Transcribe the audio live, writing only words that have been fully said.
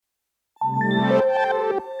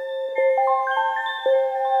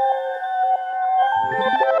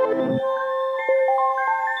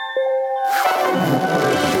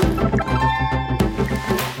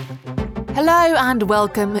Hello and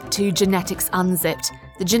welcome to Genetics Unzipped,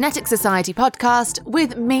 the Genetics Society podcast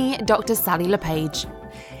with me, Dr. Sally LePage.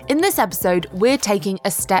 In this episode, we're taking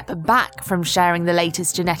a step back from sharing the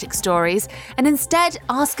latest genetic stories and instead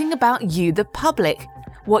asking about you, the public,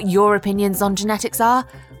 what your opinions on genetics are,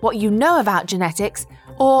 what you know about genetics,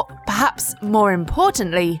 or perhaps more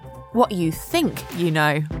importantly, what you think you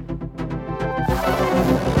know.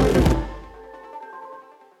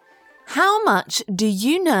 How much do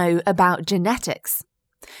you know about genetics?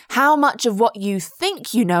 How much of what you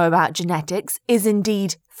think you know about genetics is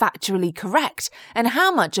indeed factually correct, and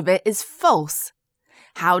how much of it is false?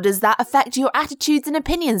 How does that affect your attitudes and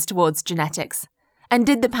opinions towards genetics? And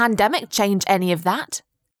did the pandemic change any of that?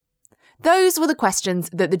 Those were the questions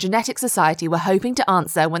that the Genetics Society were hoping to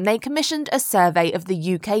answer when they commissioned a survey of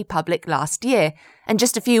the UK public last year, and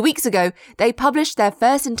just a few weeks ago, they published their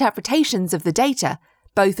first interpretations of the data,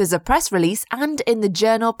 both as a press release and in the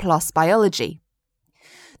journal PLOS Biology.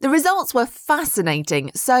 The results were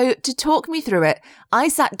fascinating, so to talk me through it, I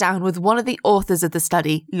sat down with one of the authors of the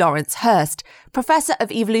study, Lawrence Hurst, Professor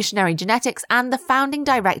of Evolutionary Genetics and the founding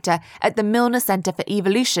director at the Milner Centre for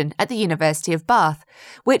Evolution at the University of Bath,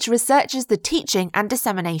 which researches the teaching and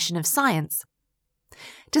dissemination of science.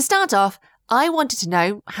 To start off, I wanted to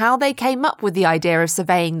know how they came up with the idea of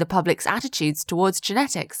surveying the public's attitudes towards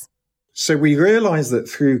genetics. So we realised that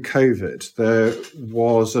through COVID, there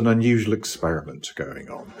was an unusual experiment going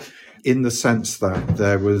on in the sense that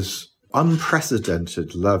there was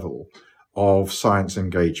unprecedented level of science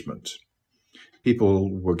engagement.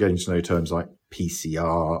 People were getting to know terms like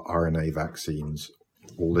PCR, RNA vaccines,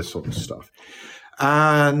 all this sort of stuff.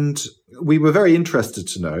 And we were very interested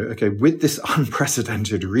to know, okay, with this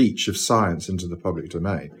unprecedented reach of science into the public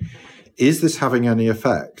domain, is this having any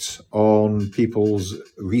effect on people's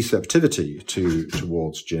receptivity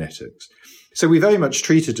towards genetics? So we very much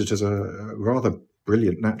treated it as a rather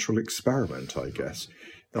brilliant natural experiment, I guess.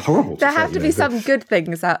 Horrible. There have to be some good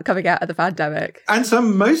things coming out of the pandemic. And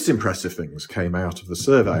some most impressive things came out of the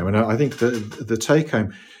survey. I mean, I think the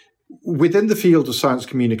take-home, within the field of science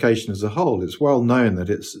communication as a whole, it's well known that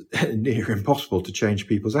it's near impossible to change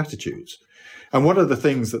people's attitudes. And one of the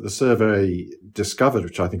things that the survey discovered,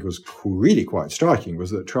 which I think was really quite striking, was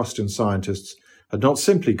that trust in scientists had not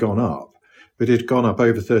simply gone up, but it had gone up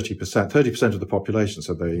over 30%. 30% of the population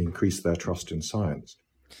said they increased their trust in science.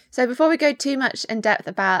 So before we go too much in depth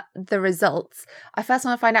about the results, I first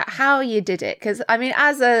want to find out how you did it. Because, I mean,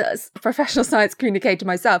 as a professional science communicator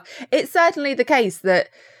myself, it's certainly the case that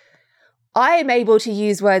I am able to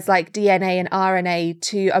use words like DNA and RNA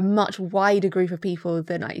to a much wider group of people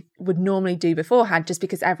than I would normally do beforehand, just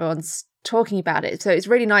because everyone's talking about it. So it's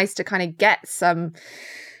really nice to kind of get some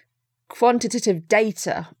quantitative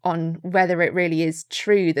data on whether it really is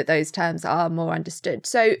true that those terms are more understood.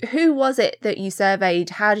 So who was it that you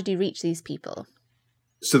surveyed? How did you reach these people?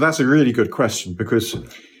 So that's a really good question, because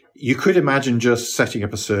you could imagine just setting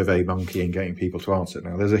up a survey monkey and getting people to answer it.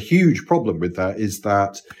 Now, there's a huge problem with that, is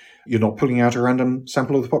that you're not pulling out a random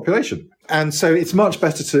sample of the population. And so it's much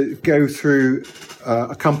better to go through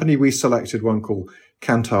a company we selected, one called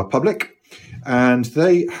Kantar Public, and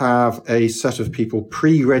they have a set of people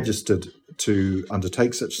pre-registered to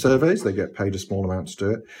undertake such surveys. They get paid a small amount to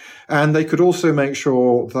do it. And they could also make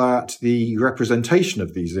sure that the representation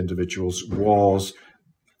of these individuals was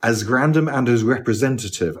as random and as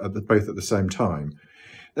representative both at the same time.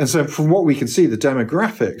 And so from what we can see, the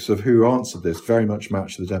demographics of who answered this very much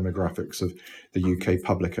match the demographics of the UK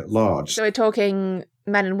public at large. So we're talking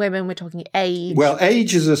men and women, we're talking age. Well,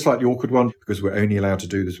 age is a slightly awkward one because we're only allowed to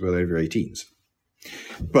do this with over 18s.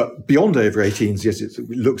 But beyond over 18s, yes, it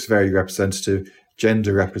looks very representative,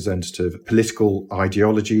 gender representative, political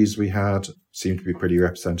ideologies we had seem to be pretty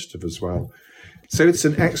representative as well. So it's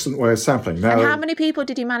an excellent way of sampling. Now, and how many people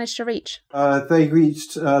did you manage to reach? They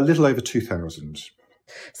reached a little over 2,000.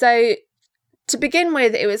 So to begin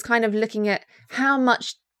with, it was kind of looking at how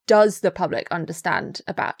much does the public understand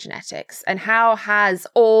about genetics, and how has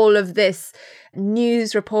all of this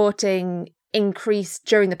news reporting increased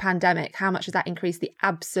during the pandemic? How much has that increased the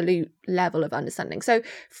absolute level of understanding? So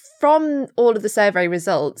from all of the survey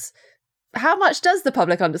results, how much does the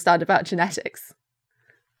public understand about genetics?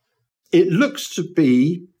 It looks to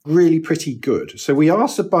be really pretty good. So we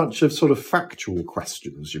asked a bunch of sort of factual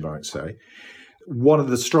questions, you might say. One of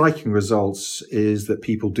the striking results is that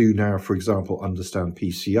people do now, for example, understand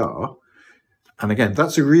PCR. And again,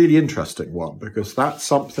 that's a really interesting one, because that's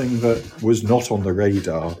something that was not on the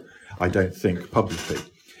radar, I don't think, publicly.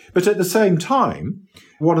 But at the same time,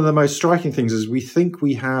 one of the most striking things is we think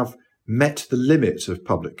we have met the limit of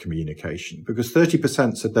public communication, because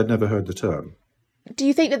 30% said they'd never heard the term. do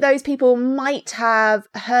you think that those people might have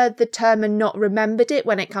heard the term and not remembered it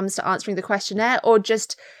when it comes to answering the questionnaire, or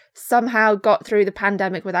just somehow got through the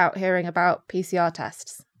pandemic without hearing about PCR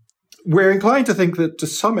tests? We're inclined to think that to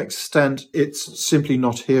some extent it's simply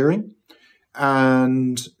not hearing.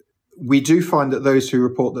 And we do find that those who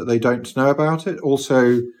report that they don't know about it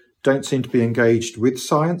also don't seem to be engaged with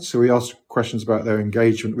science. So we ask questions about their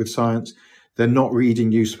engagement with science. They're not reading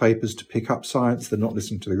newspapers to pick up science. They're not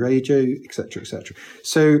listening to the radio, etc., etc.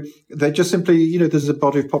 So they're just simply, there's a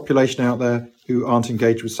body of population out there who aren't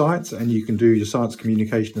engaged with science, and you can do your science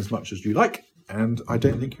communication as much as you like, and I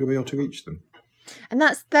don't think you'll be able to reach them. And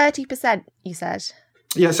that's 30%, you said?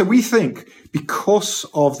 Yeah, so we think because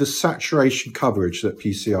of the saturation coverage that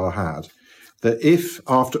PCR had, that if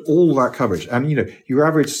after all that coverage, and your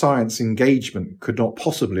average science engagement could not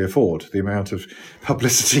possibly afford the amount of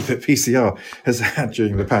publicity that PCR has had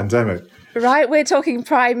during the pandemic. Right, we're talking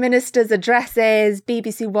Prime Minister's addresses,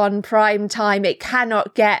 BBC One prime time. It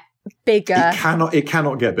cannot get bigger. It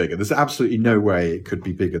cannot get bigger. There's absolutely no way it could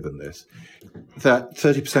be bigger than this. That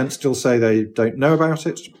 30% still say they don't know about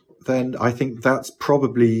it, then I think that's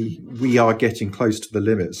probably, we are getting close to the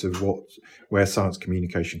limits of where science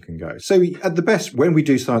communication can go. So at the best, when we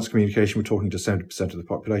do science communication, we're talking to 70% of the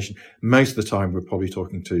population. Most of the time, we're probably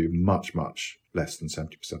talking to much, much less than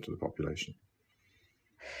 70% of the population.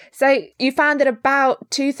 So you found that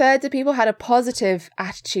about 2/3 of people had a positive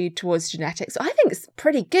attitude towards genetics. I think it's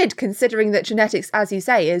pretty good, considering that genetics, as you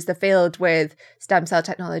say, is the field with stem cell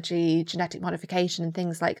technology, genetic modification and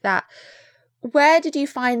things like that. Where did you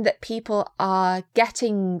find that people are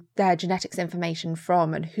getting their genetics information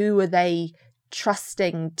from, and who are they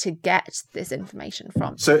trusting to get this information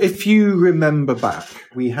from? So if you remember back,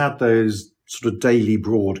 we had those sort of daily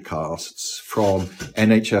broadcasts from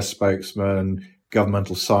NHS spokesmen,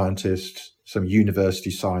 governmental scientists, some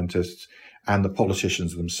university scientists, and the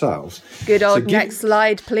politicians themselves. Good old next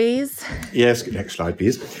slide, please. Yes, next slide,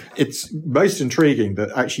 please. It's most intriguing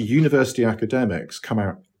that actually university academics come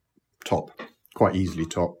out top, quite easily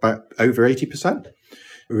top, but over 80%.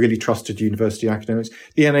 Really trusted university academics.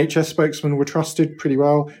 The NHS spokesmen were trusted pretty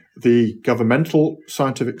well. The governmental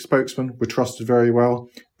scientific spokesmen were trusted very well.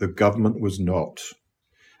 The government was not.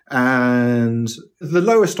 And the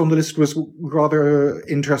lowest on the list was, rather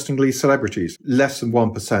interestingly, celebrities. Less than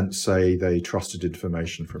 1% say they trusted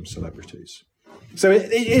information from celebrities. So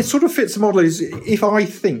it sort of fits the model. Is if I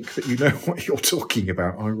think that you know what you're talking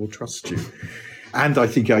about, I will trust you. And I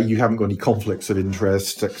think you haven't got any conflicts of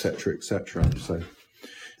interest, etc., etc. So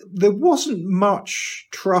there wasn't much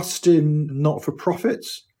trust in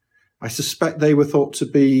not-for-profits. I suspect they were thought to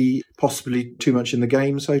be possibly too much in the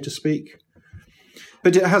game, so to speak.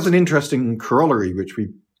 But it has an interesting corollary, which we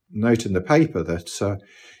note in the paper, that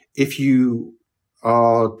if you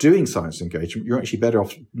are doing science engagement, you're actually better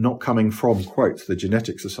off not coming from, quote, the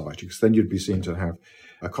Genetic Society, because then you'd be seen to have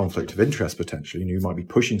a conflict of interest potentially, and you might be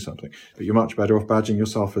pushing something. But you're much better off badging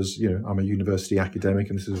yourself as, I'm a university academic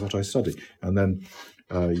and this is what I study. And then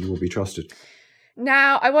you will be trusted.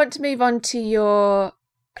 Now, I want to move on to your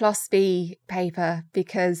PLOS-B paper,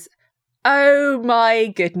 because oh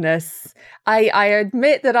my goodness. I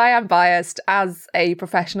admit that I am biased as a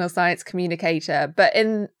professional science communicator, but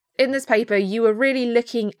in this paper, you were really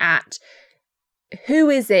looking at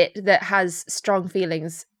who is it that has strong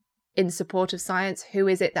feelings in support of science, who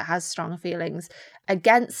is it that has strong feelings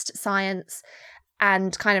against science,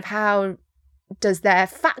 and kind of how does their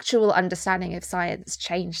factual understanding of science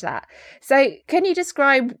change that? So can you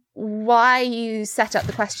describe why you set up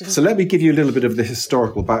the questions? So let me give you a little bit of the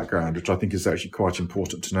historical background, which I think is actually quite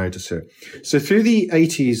important to notice here. So through the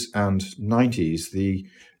 80s and 90s, the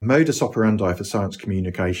modus operandi for science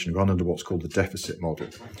communication run under what's called the deficit model.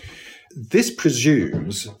 This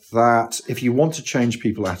presumes that if you want to change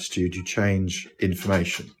people's attitude, you change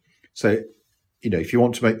information. So if you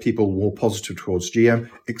want to make people more positive towards GM,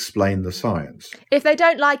 explain the science. If they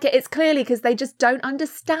don't like it, it's clearly because they just don't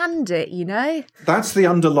understand it, That's the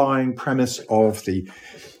underlying premise of the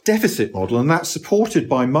deficit model, and that's supported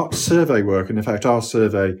by much survey work. And in fact, our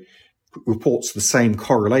survey reports the same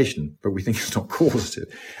correlation, but we think it's not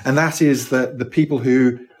causative. And that is that the people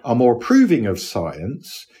who are more approving of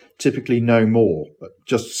science typically know more,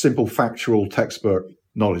 just simple factual textbook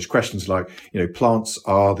knowledge. Questions like, plants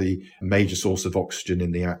are the major source of oxygen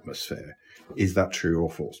in the atmosphere. Is that true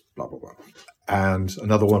or false? Blah, blah, blah. And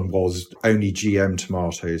another one was only GM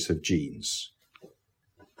tomatoes have genes.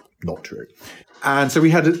 Not true. And so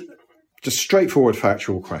we had just straightforward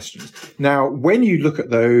factual questions. Now, when you look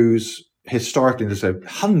at those historically, there's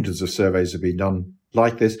hundreds of surveys have been done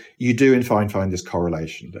like this, you do in fact find this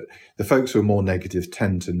correlation that the folks who are more negative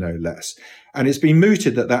tend to know less. And it's been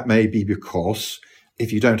mooted that that may be because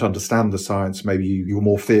if you don't understand the science, maybe you're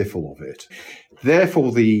more fearful of it.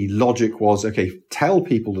 Therefore, the logic was, okay, tell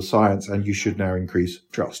people the science and you should now increase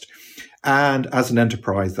trust. And as an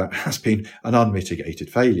enterprise, that has been an unmitigated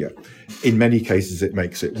failure. In many cases, it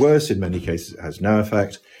makes it worse. In many cases, it has no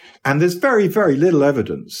effect. And there's very, very little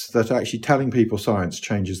evidence that actually telling people science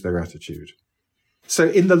changes their attitude. So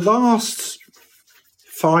in the last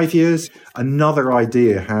 5 years, another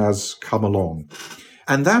idea has come along.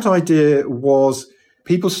 And that idea was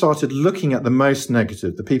people started looking at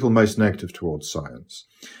the people most negative towards science.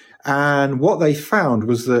 And what they found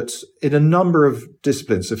was that in a number of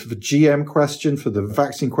disciplines, so for the GM question, for the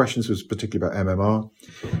vaccine questions, was particularly about MMR,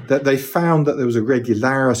 that they found that there was a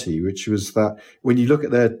regularity, which was that when you look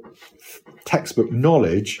at their textbook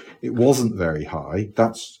knowledge, it wasn't very high.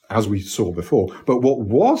 That's as we saw before. But what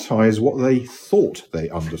was high is what they thought they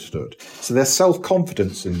understood. So their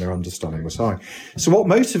self-confidence in their understanding was high. So what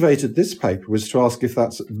motivated this paper was to ask if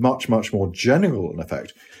that's much, much more general an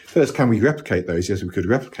effect. First, can we replicate those? Yes, we could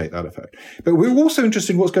replicate that effect. But we're also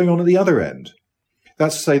interested in what's going on at the other end.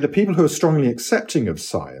 That's to say, the people who are strongly accepting of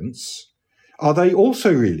science, are they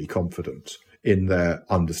also really confident in their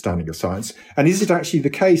understanding of science? And is it actually the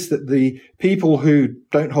case that the people who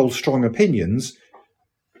don't hold strong opinions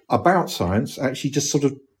about science actually just sort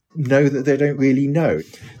of know that they don't really know?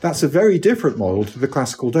 That's a very different model to the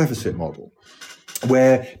classical deficit model,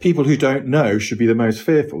 where people who don't know should be the most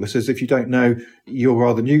fearful. This is, if you don't know, you're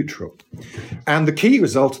rather neutral. And the key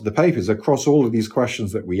result of the papers across all of these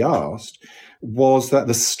questions that we asked was that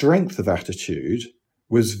the strength of attitude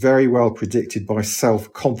was very well predicted by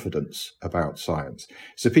self-confidence about science.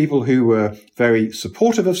 So people who were very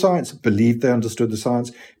supportive of science believed they understood the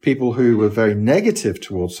science. People who were very negative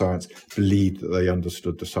towards science believed that they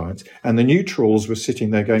understood the science. And the neutrals were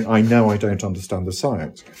sitting there going, I know I don't understand the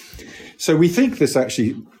science. So we think this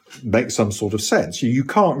actually makes some sort of sense. You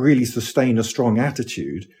can't really sustain a strong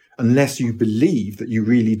attitude unless you believe that you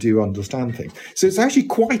really do understand things. So it's actually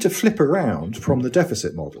quite a flip around from the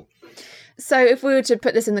deficit model. So if we were to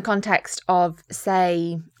put this in the context of,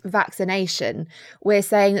 say, vaccination, we're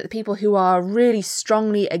saying that the people who are really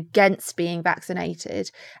strongly against being vaccinated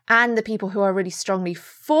and the people who are really strongly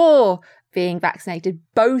for being vaccinated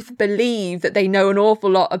both believe that they know an awful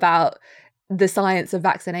lot about the science of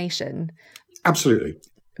vaccination. Absolutely.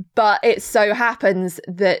 But it so happens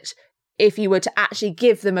that if you were to actually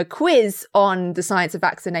give them a quiz on the science of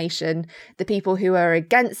vaccination, the people who are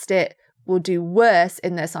against it will do worse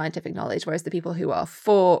in their scientific knowledge, whereas the people who are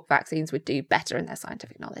for vaccines would do better in their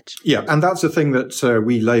scientific knowledge. Yeah, and that's the thing that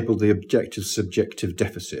we label the objective-subjective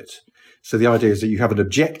deficit. So the idea is that you have an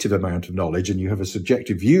objective amount of knowledge and you have a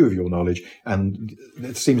subjective view of your knowledge, and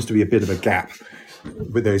there seems to be a bit of a gap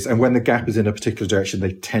with those. And when the gap is in a particular direction,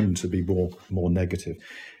 they tend to be more negative.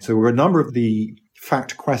 So there were a number of the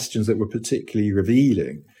fact questions that were particularly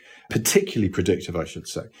revealing, particularly predictive, I should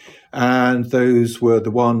say. And those were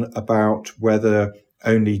the one about whether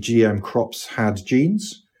only GM crops had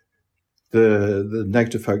genes. The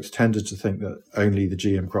negative folks tended to think that only the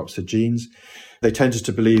GM crops had genes. They tended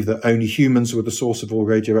to believe that only humans were the source of all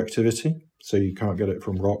radioactivity, so you can't get it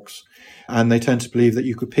from rocks. And they tend to believe that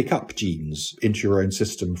you could pick up genes into your own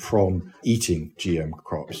system from eating GM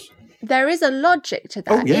crops. There is a logic to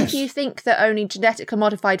that. Oh, yes. If you think that only genetically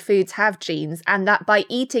modified foods have genes and that by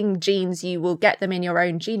eating genes you will get them in your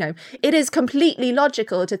own genome, it is completely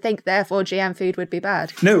logical to think, therefore, GM food would be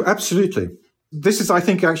bad. No, absolutely. This is, I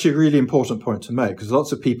think, actually a really important point to make, because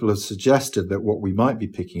lots of people have suggested that what we might be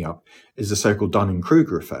picking up is the so-called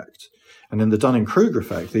Dunning-Kruger effect. And in the Dunning-Kruger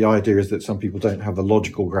effect, the idea is that some people don't have the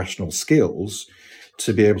logical, rational skills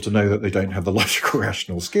to be able to know that they don't have the logical,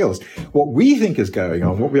 rational skills. What we think is going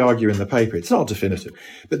on, what we argue in the paper, it's not definitive,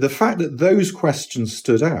 but the fact that those questions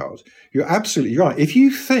stood out, you're absolutely right. If you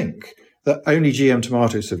think that only GM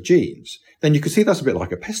tomatoes have genes, then you can see that's a bit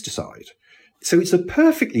like a pesticide. So it's a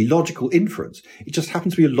perfectly logical inference. It just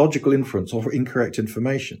happens to be a logical inference of incorrect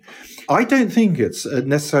information. I don't think it's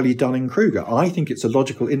necessarily Dunning-Kruger. I think it's a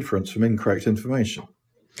logical inference from incorrect information.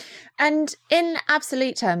 And in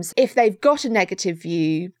absolute terms, if they've got a negative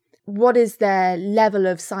view, what is their level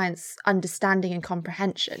of science understanding and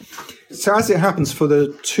comprehension? So as it happens, for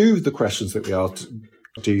the two of the questions that we asked,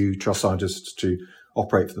 do you trust scientists to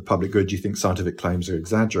operate for the public good? Do you think scientific claims are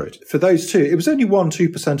exaggerated? For those two, it was only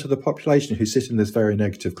 1-2% of the population who sit in this very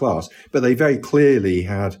negative class, but they very clearly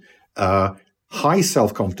had high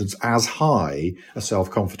self-confidence, as high a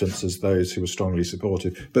self-confidence as those who were strongly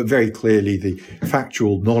supportive. But very clearly, the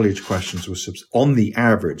factual knowledge questions were, on the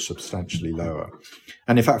average, substantially lower.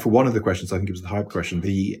 And in fact, for one of the questions, I think it was the hype question,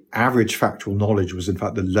 the average factual knowledge was in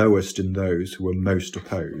fact the lowest in those who were most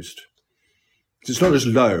opposed. So it's not just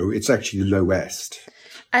low, it's actually the lowest.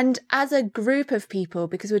 And as a group of people,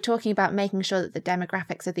 because we're talking about making sure that the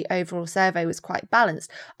demographics of the overall survey was quite balanced,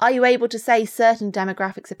 are you able to say certain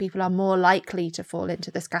demographics of people are more likely to fall into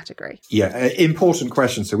this category? Yeah, important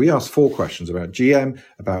question. So we asked 4 questions about GM,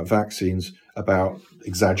 about vaccines, about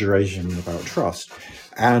exaggeration, about trust.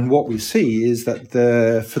 And what we see is that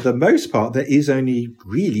for the most part, there is only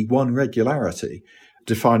really one regularity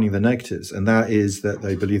defining the negatives, and that is that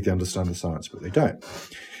they believe they understand the science, but they don't.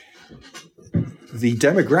 The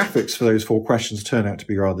demographics for those 4 questions turn out to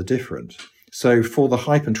be rather different. So for the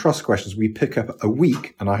hype and trust questions, we pick up a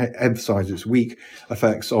weak, and I emphasize it's weak,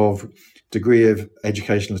 effects of degree of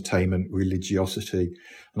educational attainment, religiosity.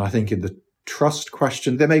 And I think in the trust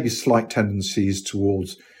question, there may be slight tendencies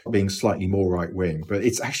towards being slightly more right-wing, but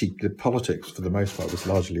it's actually the politics, for the most part, was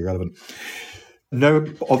largely irrelevant. No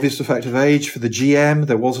obvious effect of age. For the GM,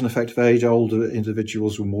 there was an effect of age. Older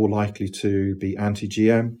individuals were more likely to be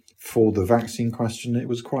anti-GM. For the vaccine question, it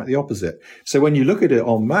was quite the opposite. So when you look at it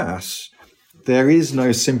en masse, there is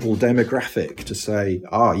no simple demographic to say,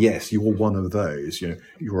 yes, you're one of those,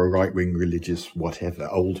 you're a right-wing religious whatever,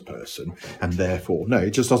 old person, and therefore, no,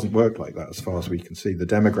 it just doesn't work like that as far as we can see. The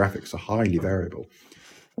demographics are highly variable.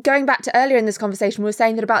 Going back to earlier in this conversation, we were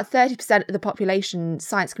saying that about 30% of the population,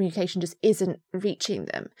 science communication just isn't reaching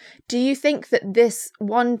them. Do you think that this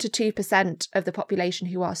 1 to 2% of the population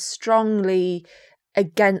who are strongly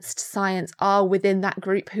against science are within that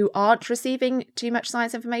group who aren't receiving too much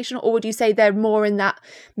science information, or would you say they're more in that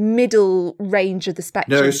middle range of the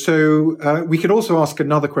spectrum? No, so we can also ask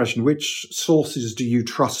another question: which sources do you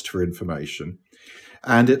trust for information?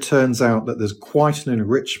 And it turns out that there's quite an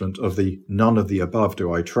enrichment of the none of the above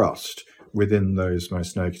do I trust within those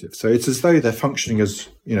most negative. So it's as though they're functioning as,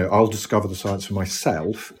 I'll discover the science for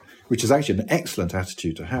myself, which is actually an excellent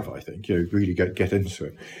attitude to have, I think, really get into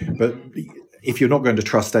it. But if you're not going to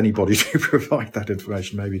trust anybody to provide that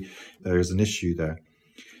information, maybe there is an issue there.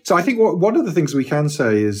 So I think one of the things we can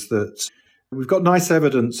say is that we've got nice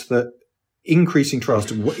evidence that increasing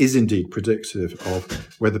trust is indeed predictive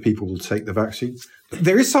of whether people will take the vaccine.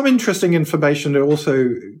 There is some interesting information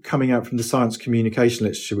also coming out from the science communication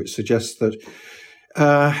literature, which suggests that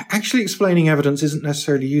actually explaining evidence isn't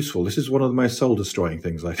necessarily useful. This is one of the most soul-destroying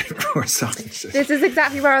things, I think, for a scientist. This is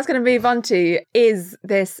exactly where I was going to move on to, is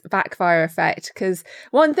this backfire effect. Because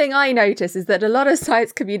one thing I notice is that a lot of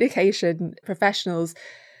science communication professionals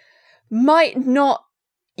might not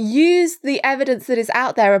use the evidence that is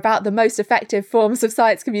out there about the most effective forms of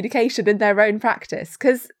science communication in their own practice.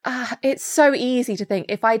 Because it's so easy to think,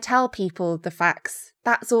 if I tell people the facts,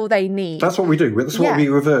 that's all they need. That's what we do. That's what we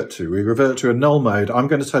revert to. We revert to a null mode. I'm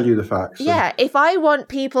going to tell you the facts. Yeah. If I want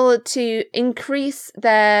people to increase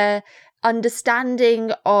their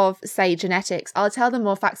understanding of, say, genetics, I'll tell them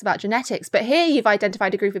more facts about genetics. But here you've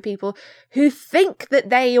identified a group of people who think that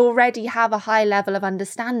they already have a high level of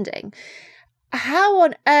understanding. How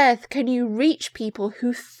on earth can you reach people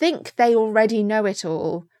who think they already know it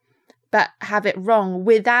all, but have it wrong,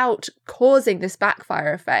 without causing this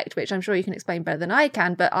backfire effect, which I'm sure you can explain better than I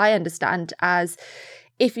can, but I understand as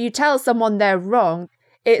if you tell someone they're wrong,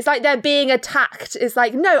 it's like they're being attacked. It's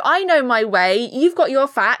like, no, I know my way. You've got your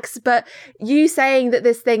facts, but you saying that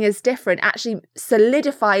this thing is different actually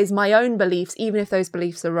solidifies my own beliefs, even if those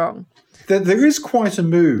beliefs are wrong. There is quite a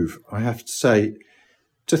move, I have to say,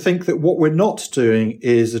 to think that what we're not doing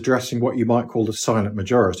is addressing what you might call the silent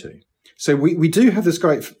majority. So we do have this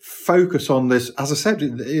great focus on this. As I said,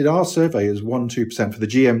 in our survey, it was 1-2%. For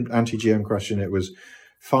the anti-GM question, it was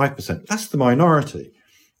 5%. That's the minority.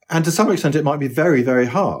 And to some extent, it might be very, very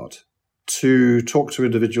hard to talk to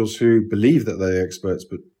individuals who believe that they're experts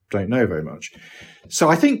but don't know very much. So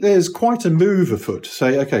I think there's quite a move afoot to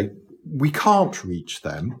say, okay, we can't reach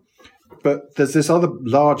them, but there's this other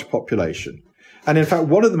large population. And in fact,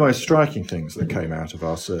 one of the most striking things that came out of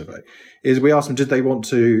our survey is we asked them, did they want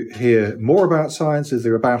to hear more about science? Is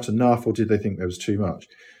there about enough, or did they think there was too much?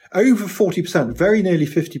 Over 40%, very nearly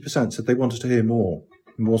 50% said they wanted to hear more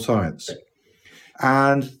science.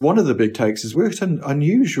 And one of the big takes is we're at an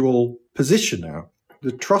unusual position now.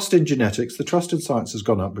 The trust in genetics, the trust in science has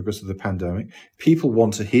gone up because of the pandemic. People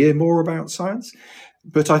want to hear more about science.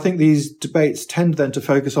 But I think these debates tend then to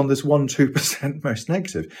focus on this 1-2% most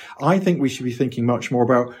negative. I think we should be thinking much more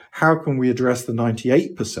about how can we address the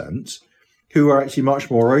 98% who are actually much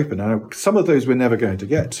more open. And some of those we're never going to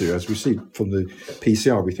get to. As we see from the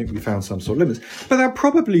PCR, we think we found some sort of limits. But that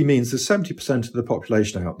probably means there's 70% of the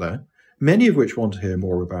population out there, many of which want to hear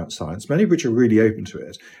more about science, many of which are really open to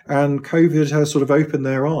it. And COVID has sort of opened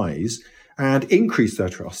their eyes and increased their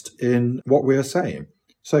trust in what we're saying.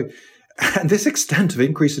 So, and this extent of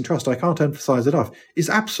increase in trust, I can't emphasize enough, is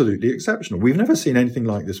absolutely exceptional. We've never seen anything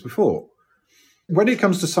like this before. When it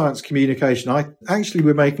comes to science communication,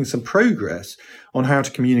 we're making some progress on how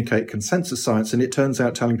to communicate consensus science, and it turns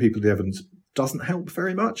out telling people the evidence doesn't help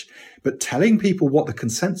very much, but telling people what the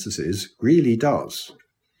consensus is really does.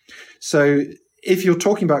 So if you're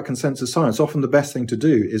talking about consensus science, often the best thing to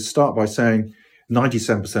do is start by saying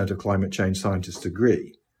 97% of climate change scientists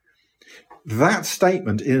agree. That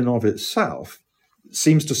statement in and of itself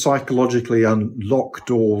seems to psychologically unlock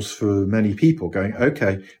doors for many people going,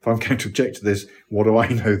 okay, if I'm going to object to this, what do I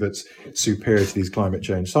know that's superior to these climate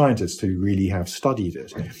change scientists who really have studied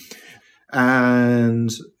it? And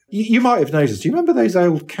you might have noticed, do you remember those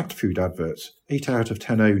old cat food adverts? 8 out of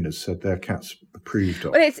 10 owners said their cats approved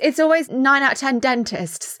of. Well, it's always 9 out of 10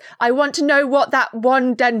 dentists. I want to know what that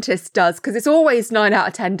one dentist does, because it's always 9 out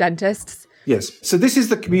of 10 dentists. Yes. So this is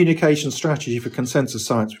the communication strategy for consensus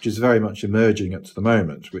science, which is very much emerging at the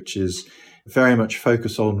moment, which is very much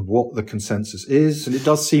focused on what the consensus is. And it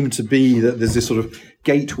does seem to be that there's this sort of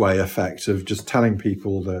gateway effect of just telling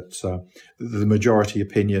people that the majority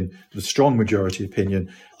opinion, the strong majority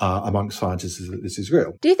opinion amongst scientists is that this is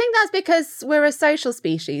real. Do you think that's because we're a social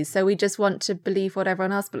species, so we just want to believe what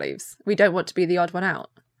everyone else believes? We don't want to be the odd one out?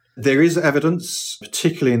 There is evidence,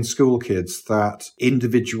 particularly in school kids, that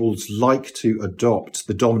individuals like to adopt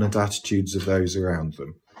the dominant attitudes of those around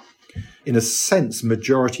them. In a sense,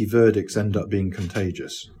 majority verdicts end up being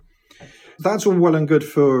contagious. That's all well and good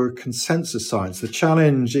for consensus science. The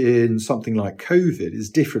challenge in something like COVID is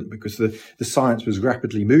different because the science was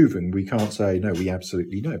rapidly moving. We can't say, no, we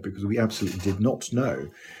absolutely know, because we absolutely did not know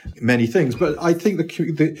many things. But I think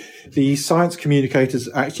the science communicators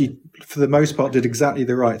actually, for the most part, did exactly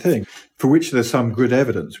the right thing, for which there's some good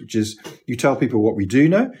evidence, which is you tell people what we do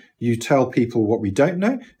know, you tell people what we don't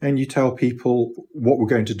know, and you tell people what we're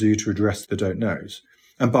going to do to address the don't knows.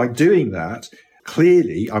 And by doing that,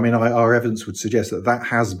 clearly, I mean, our evidence would suggest that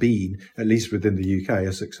has been, at least within the UK,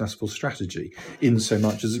 a successful strategy, in so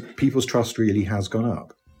much as people's trust really has gone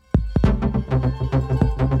up.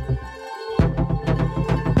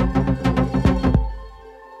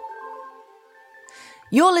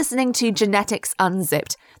 You're listening to Genetics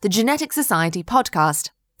Unzipped, the Genetic Society podcast.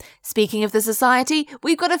 Speaking of the Society,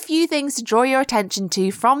 we've got a few things to draw your attention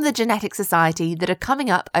to from the Genetic Society that are coming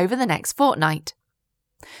up over the next fortnight.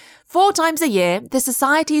 4 times a year, the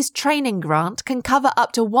Society's training grant can cover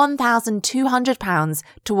up to £1,200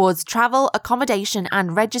 towards travel, accommodation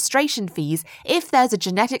and registration fees if there's a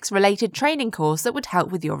genetics-related training course that would help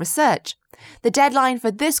with your research. The deadline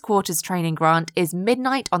for this quarter's training grant is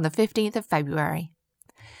midnight on the 15th of February.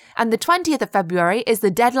 And the 20th of February is the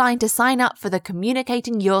deadline to sign up for the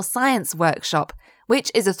Communicating Your Science workshop,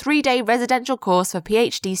 which is a 3-day residential course for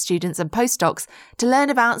PhD students and postdocs to learn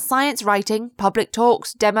about science writing, public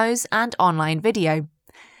talks, demos, and online video.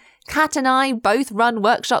 Kat and I both run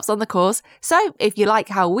workshops on the course, so if you like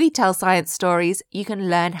how we tell science stories, you can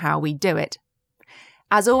learn how we do it.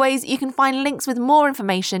 As always, you can find links with more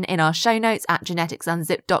information in our show notes at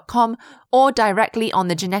geneticsunzipped.com or directly on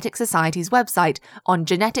the Genetics Society's website on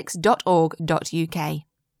genetics.org.uk.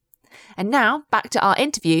 And now, back to our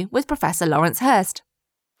interview with Professor Lawrence Hirst.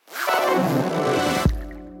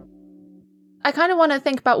 I kind of want to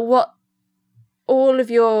think about what all of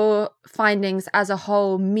your findings as a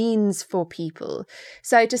whole means for people.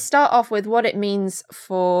 So to start off with what it means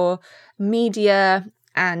for media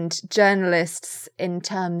and journalists in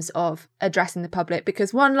terms of addressing the public,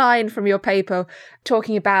 because one line from your paper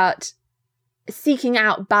talking about seeking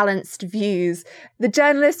out balanced views, the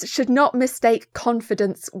journalist should not mistake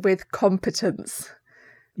confidence with competence.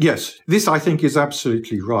 Yes, this I think is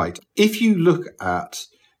absolutely right. If you look at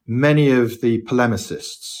many of the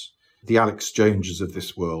polemicists, the Alex Joneses of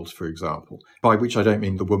this world, for example, by which I don't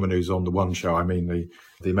mean the woman who's on the One Show, I mean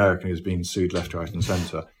the American who's been sued left, right and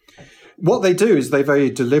centre. What they do is they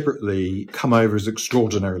very deliberately come over as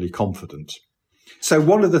extraordinarily confident. So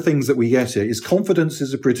one of the things that we get here is confidence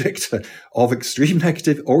is a predictor of extreme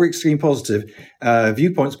negative or extreme positive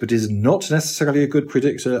viewpoints, but is not necessarily a good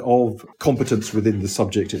predictor of competence within the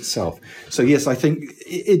subject itself. So yes, I think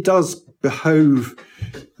it does behove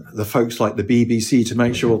the folks like the BBC to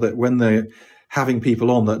make sure that when they're having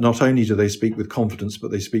people on, that not only do they speak with confidence,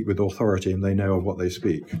 but they speak with authority and they know of what they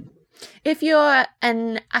speak. If you're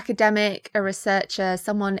an academic, a researcher,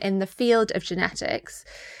 someone in the field of genetics,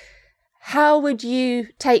 how would you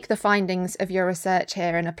take the findings of your research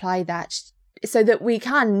here and apply that so that we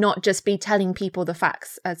can not just be telling people the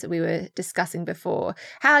facts, as we were discussing before?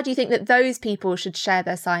 How do you think that those people should share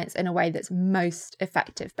their science in a way that's most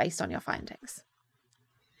effective based on your findings?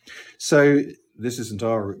 So this isn't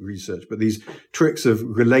our research, but these tricks of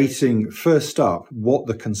relating first up what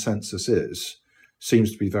the consensus is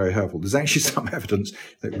seems to be very helpful. There's actually some evidence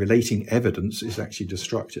that relating evidence is actually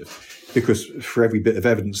destructive, because for every bit of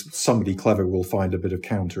evidence, somebody clever will find a bit of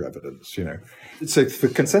counter evidence, So for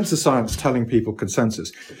consensus science, telling people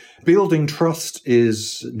consensus, building trust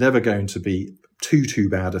is never going to be too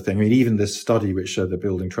bad a thing. I mean, even this study which showed that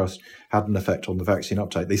building trust had an effect on the vaccine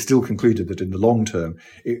uptake, they still concluded that in the long term,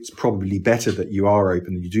 it's probably better that you are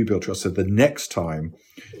open and you do build trust, so the next time,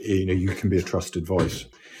 you can be a trusted voice.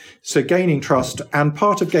 So gaining trust, and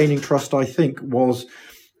part of gaining trust, I think, was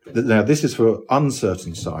that, now this is for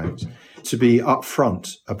uncertain science, to be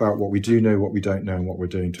upfront about what we do know, what we don't know, and what we're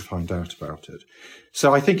doing to find out about it.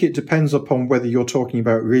 So I think it depends upon whether you're talking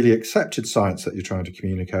about really accepted science that you're trying to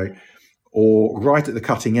communicate, or right at the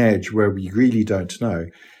cutting edge where we really don't know,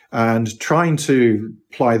 and trying to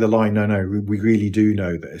apply the line, no, we really do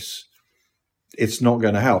know this. It's not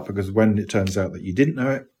going to help, because when it turns out that you didn't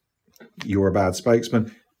know it, you're a bad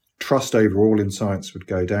spokesman. Trust overall in science would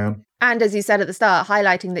go down. And as you said at the start,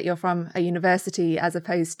 highlighting that you're from a university as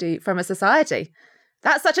opposed to from a society.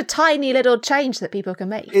 That's such a tiny little change that people can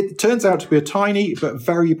make. It turns out to be a tiny but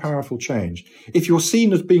very powerful change. If you're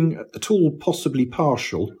seen as being at all possibly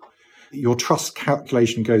partial, your trust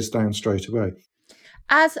calculation goes down straight away.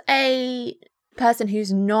 As a person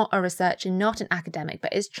who's not a researcher, not an academic,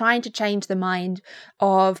 but is trying to change the mind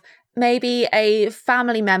of maybe a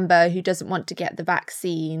family member who doesn't want to get the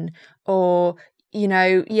vaccine, or, you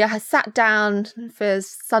have sat down for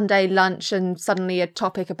Sunday lunch and suddenly a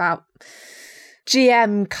topic about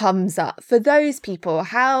GM comes up. For those people,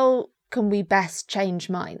 how can we best change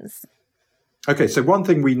minds? Okay, so one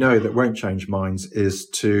thing we know that won't change minds is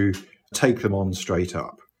to take them on straight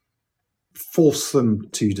up. Force them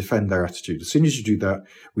to defend their attitude. As soon as you do that,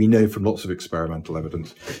 we know from lots of experimental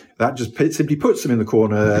evidence, that just simply puts them in the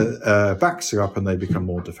corner, backs you up, and they become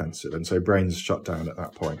more defensive. And so brains shut down at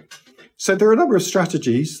that point. So there are a number of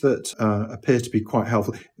strategies that appear to be quite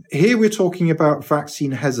helpful. Here we're talking about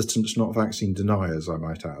vaccine hesitants, not vaccine deniers, I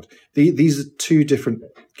might add. These are two different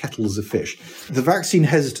kettles of fish. The vaccine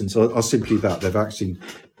hesitants are simply that. They're vaccine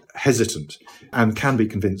hesitant and can be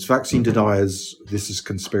convinced. Vaccine deniers, this is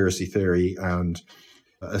conspiracy theory, and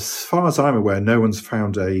as far as I'm aware, no one's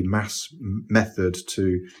found a mass method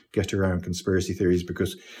to get around conspiracy theories,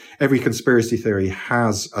 because every conspiracy theory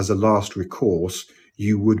has, as a last recourse,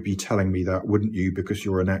 you would be telling me that, wouldn't you, because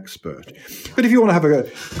you're an expert. But if you want to have a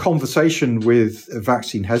conversation with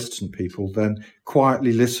vaccine hesitant people, then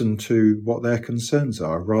quietly listen to what their concerns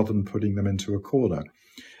are rather than putting them into a corner.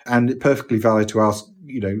 And it's perfectly valid to ask,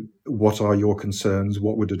 what are your concerns?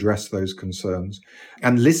 What would address those concerns?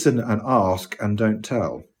 And listen and ask and don't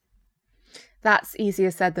tell. That's easier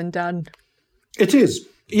said than done. It is.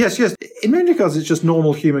 Yes. In many regards, it's just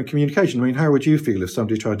normal human communication. I mean, how would you feel if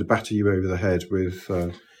somebody tried to batter you over the head with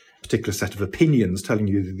a particular set of opinions, telling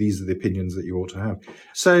you that these are the opinions that you ought to have?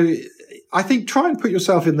 So I think try and put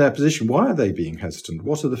yourself in their position. Why are they being hesitant?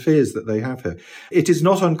 What are the fears that they have here? It is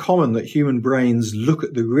not uncommon that human brains look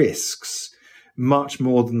at the risks much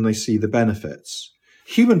more than they see the benefits.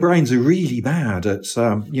 Human brains are really bad at,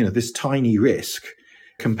 this tiny risk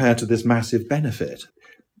compared to this massive benefit.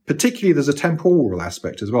 Particularly, there's a temporal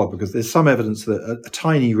aspect as well, because there's some evidence that a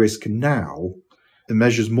tiny risk now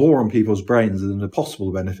measures more on people's brains than a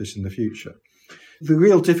possible benefit in the future. The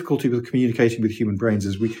real difficulty with communicating with human brains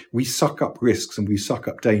is we suck up risks and we suck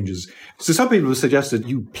up dangers. So some people have suggested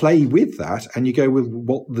you play with that and you go with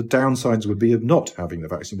what the downsides would be of not having the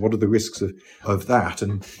vaccine. What are the risks of that?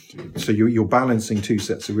 And so you're balancing two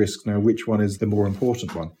sets of risks. Now, which one is the more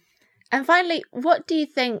important one? And finally, what do you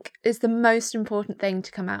think is the most important thing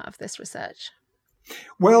to come out of this research?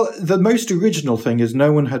 Well, the most original thing is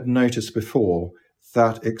no one had noticed before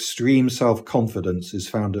that extreme self-confidence is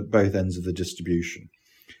found at both ends of the distribution.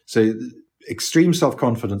 So extreme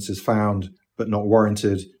self-confidence is found, but not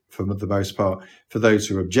warranted for the most part, for those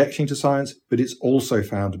who are objecting to science, but it's also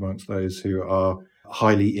found amongst those who are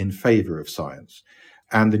highly in favour of science.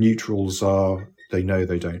 And the neutrals are, they know,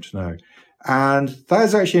 they don't know. And that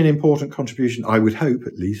is actually an important contribution, I would hope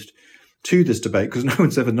at least, to this debate, because no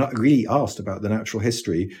one's ever really asked about the natural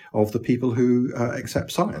history of the people who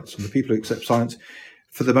accept science. And the people who accept science,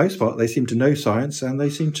 for the most part, they seem to know science and they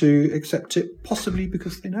seem to accept it possibly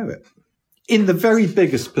because they know it. In the very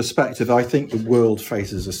biggest perspective, I think the world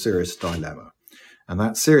faces a serious dilemma. And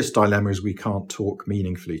that serious dilemma is we can't talk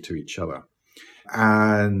meaningfully to each other.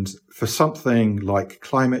 And for something like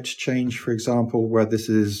climate change, for example, where this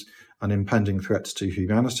is an impending threat to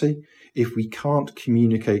humanity, if we can't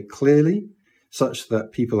communicate clearly such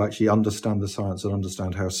that people actually understand the science and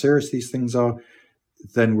understand how serious these things are,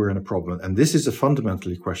 then we're in a problem. And this is a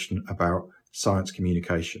fundamentally question about science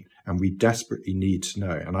communication. And we desperately need to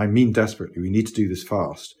know, and I mean desperately, we need to do this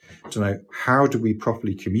fast, to know how do we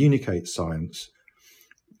properly communicate science,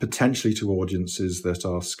 potentially to audiences that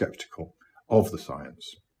are skeptical of the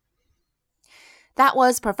science. That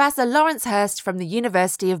was Professor Lawrence Hirst from the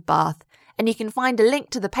University of Bath, and you can find a link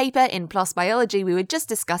to the paper in PLOS Biology we were just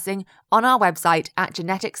discussing on our website at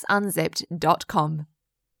geneticsunzipped.com.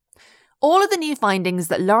 All of the new findings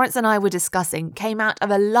that Lawrence and I were discussing came out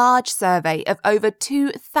of a large survey of over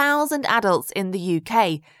 2,000 adults in the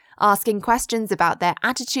UK, asking questions about their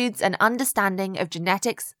attitudes and understanding of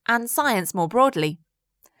genetics and science more broadly.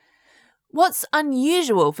 What's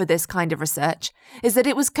unusual for this kind of research is that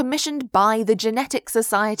it was commissioned by the Genetics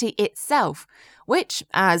Society itself, which,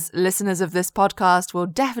 as listeners of this podcast will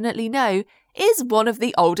definitely know, is one of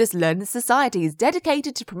the oldest learned societies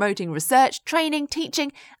dedicated to promoting research, training,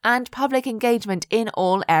 teaching, and public engagement in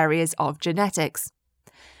all areas of genetics.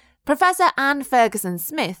 Professor Anne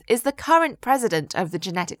Ferguson-Smith is the current president of the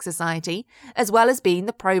Genetics Society, as well as being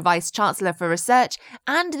the Pro-Vice-Chancellor for Research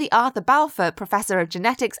and the Arthur Balfour Professor of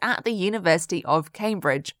Genetics at the University of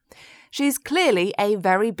Cambridge. She's clearly a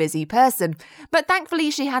very busy person, but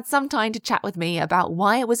thankfully she had some time to chat with me about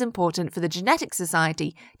why it was important for the Genetics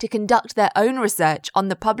Society to conduct their own research on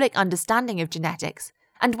the public understanding of genetics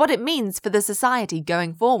and what it means for the society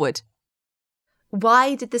going forward.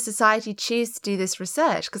 Why did the society choose to do this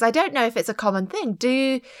research? Because I don't know if it's a common thing.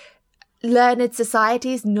 Do learned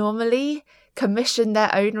societies normally commission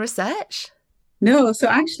their own research? No, so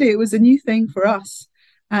actually it was a new thing for us.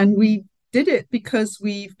 And we did it because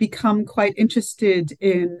we've become quite interested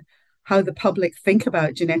in how the public think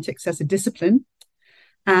about genetics as a discipline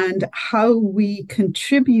and how we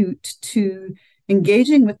contribute to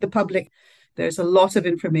engaging with the public. There's a lot of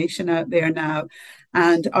information out there now,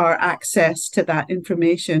 and our access to that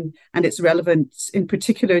information and its relevance, in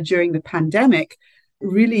particular during the pandemic,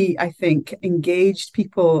 really, I think, engaged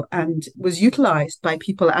people and was utilized by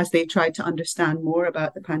people as they tried to understand more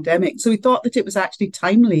about the pandemic. So we thought that it was actually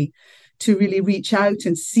timely to really reach out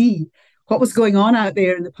and see what was going on out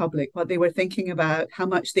there in the public, what they were thinking about, how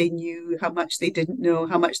much they knew, how much they didn't know,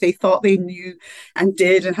 how much they thought they knew and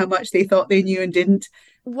did, and how much they thought they knew and didn't.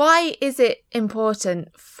 Why is it important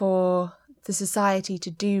for the society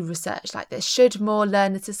to do research like this? Should more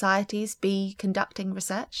learned societies be conducting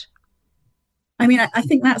research? I mean, I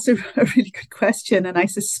think that's a really good question. And I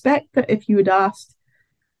suspect that if you had asked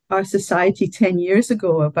our society 10 years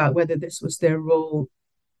ago about whether this was their role,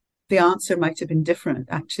 the answer might have been different,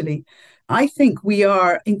 actually. I think we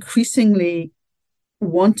are increasingly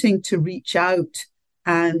wanting to reach out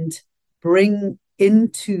and bring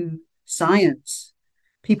into science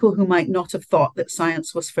people who might not have thought that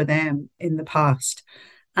science was for them in the past.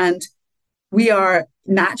 And we are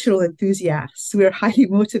natural enthusiasts. We're highly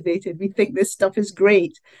motivated. We think this stuff is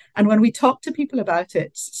great. And when we talk to people about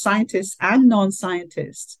it, scientists and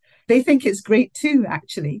non-scientists, they think it's great too,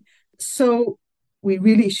 actually. So we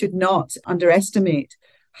really should not underestimate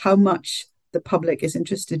how much the public is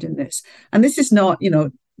interested in this. And this is not,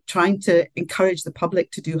 trying to encourage the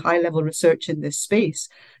public to do high-level research in this space.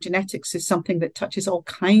 Genetics is something that touches all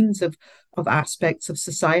kinds of aspects of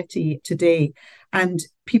society today. And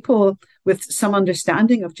people with some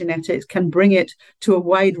understanding of genetics can bring it to a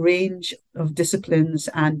wide range of disciplines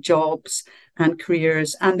and jobs and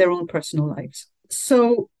careers and their own personal lives.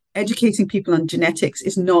 So educating people on genetics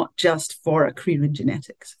is not just for a career in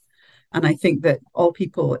genetics. And I think that all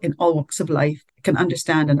people in all walks of life can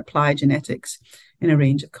understand and apply genetics in a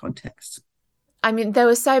range of contexts. I mean, there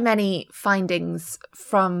were so many findings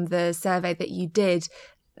from the survey that you did.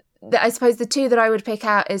 I suppose the two that I would pick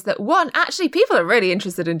out is that, one, actually people are really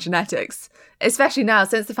interested in genetics, especially now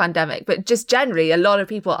since the pandemic, but just generally a lot of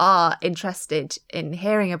people are interested in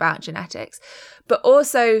hearing about genetics. But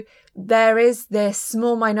also there is this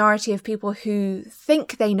small minority of people who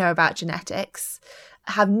think they know about genetics,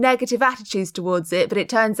 have negative attitudes towards it, but it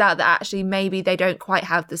turns out that actually maybe they don't quite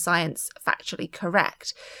have the science factually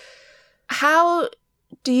correct. How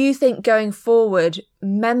do you think going forward,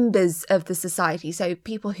 members of the society, so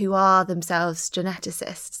people who are themselves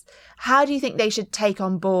geneticists, how do you think they should take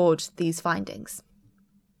on board these findings?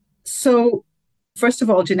 So, first of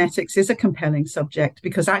all, genetics is a compelling subject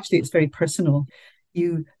because actually it's very personal.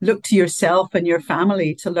 You look to yourself and your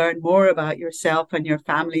family to learn more about yourself and your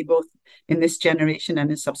family, both in this generation and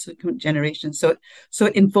in subsequent generations. So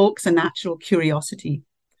it invokes a natural curiosity.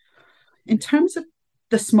 In terms of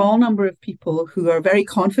the small number of people who are very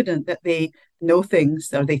confident that they know things,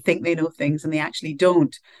 or they think they know things and they actually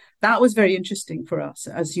don't, that was very interesting for us.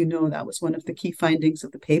 As you know, that was one of the key findings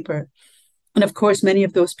of the paper. And of course, many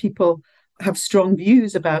of those people have strong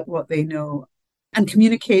views about what they know and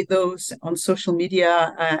communicate those on social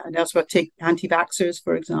media and elsewhere. Take anti-vaxxers,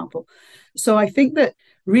 for example. So I think that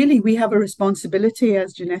really we have a responsibility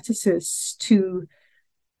as geneticists to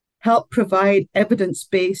help provide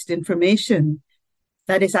evidence-based information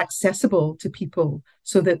that is accessible to people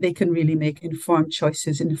so that they can really make informed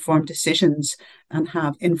choices, informed decisions, and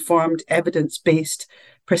have informed evidence-based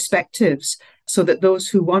perspectives so that those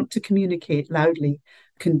who want to communicate loudly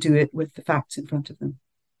can do it with the facts in front of them.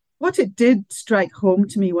 What it did strike home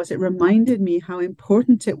to me was it reminded me how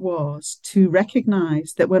important it was to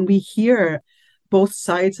recognize that when we hear both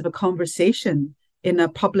sides of a conversation in a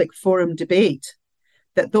public forum debate,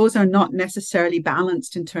 that those are not necessarily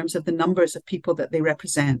balanced in terms of the numbers of people that they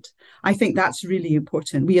represent. I think that's really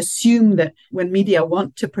important. We assume that when media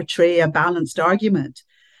want to portray a balanced argument,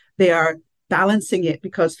 they are balancing it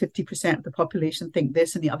because 50% of the population think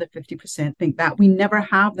this and the other 50% think that. We never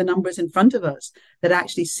have the numbers in front of us that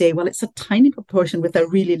actually say, well, it's a tiny proportion with a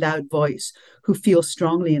really loud voice who feel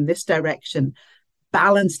strongly in this direction,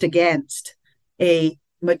 balanced against a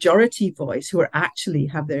majority voice who are actually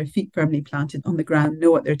have their feet firmly planted on the ground,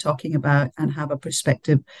 know what they're talking about, and have a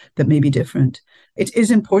perspective that may be different. It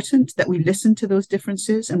is important that we listen to those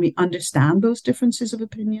differences and we understand those differences of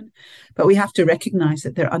opinion, but we have to recognize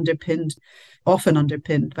that they're often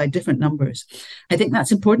underpinned by different numbers. I think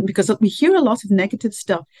that's important because we hear a lot of negative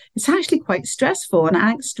stuff. It's actually quite stressful and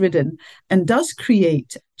angst-ridden and does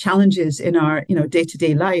create challenges in our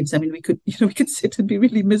day-to-day lives. I mean, we could sit and be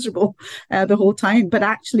really miserable the whole time, but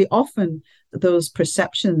actually often those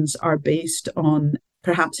perceptions are based on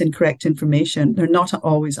perhaps incorrect information. They're not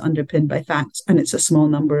always underpinned by facts, and it's a small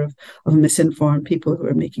number of misinformed people who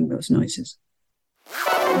are making those noises.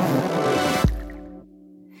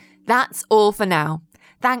 That's all for now.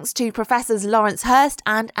 Thanks to Professors Lawrence Hirst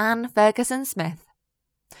and Anne Ferguson-Smith.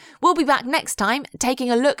 We'll be back next time taking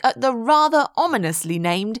a look at the rather ominously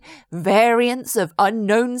named Variants of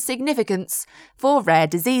Unknown Significance for Rare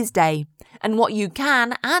Disease Day, and what you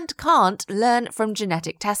can and can't learn from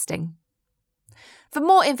genetic testing. For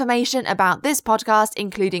more information about this podcast,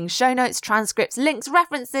 including show notes, transcripts, links,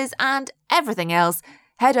 references, and everything else,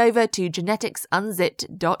 head over to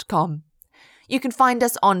geneticsunzipped.com. You can find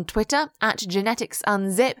us on Twitter at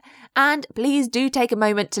geneticsunzip, and please do take a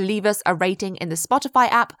moment to leave us a rating in the Spotify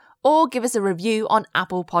app or give us a review on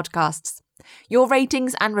Apple Podcasts. Your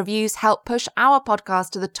ratings and reviews help push our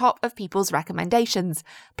podcast to the top of people's recommendations.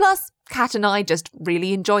 Plus, Kat and I just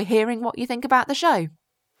really enjoy hearing what you think about the show.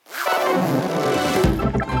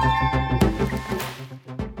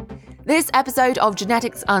 This episode of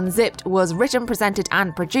Genetics Unzipped was written, presented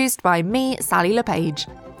and produced by me, Sally LePage.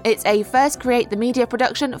 It's a First Create the Media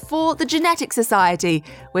production for the Genetics Society,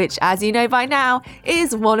 which, as you know by now,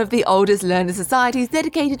 is one of the oldest learner societies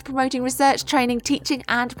dedicated to promoting research, training, teaching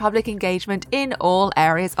and public engagement in all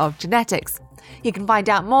areas of genetics. You can find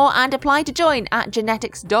out more and apply to join at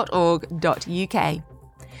genetics.org.uk.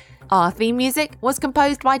 Our theme music was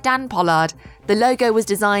composed by Dan Pollard, the logo was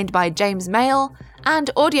designed by James Mayle, and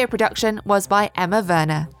audio production was by Emma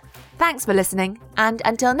Werner. Thanks for listening, and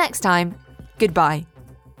until next time, goodbye.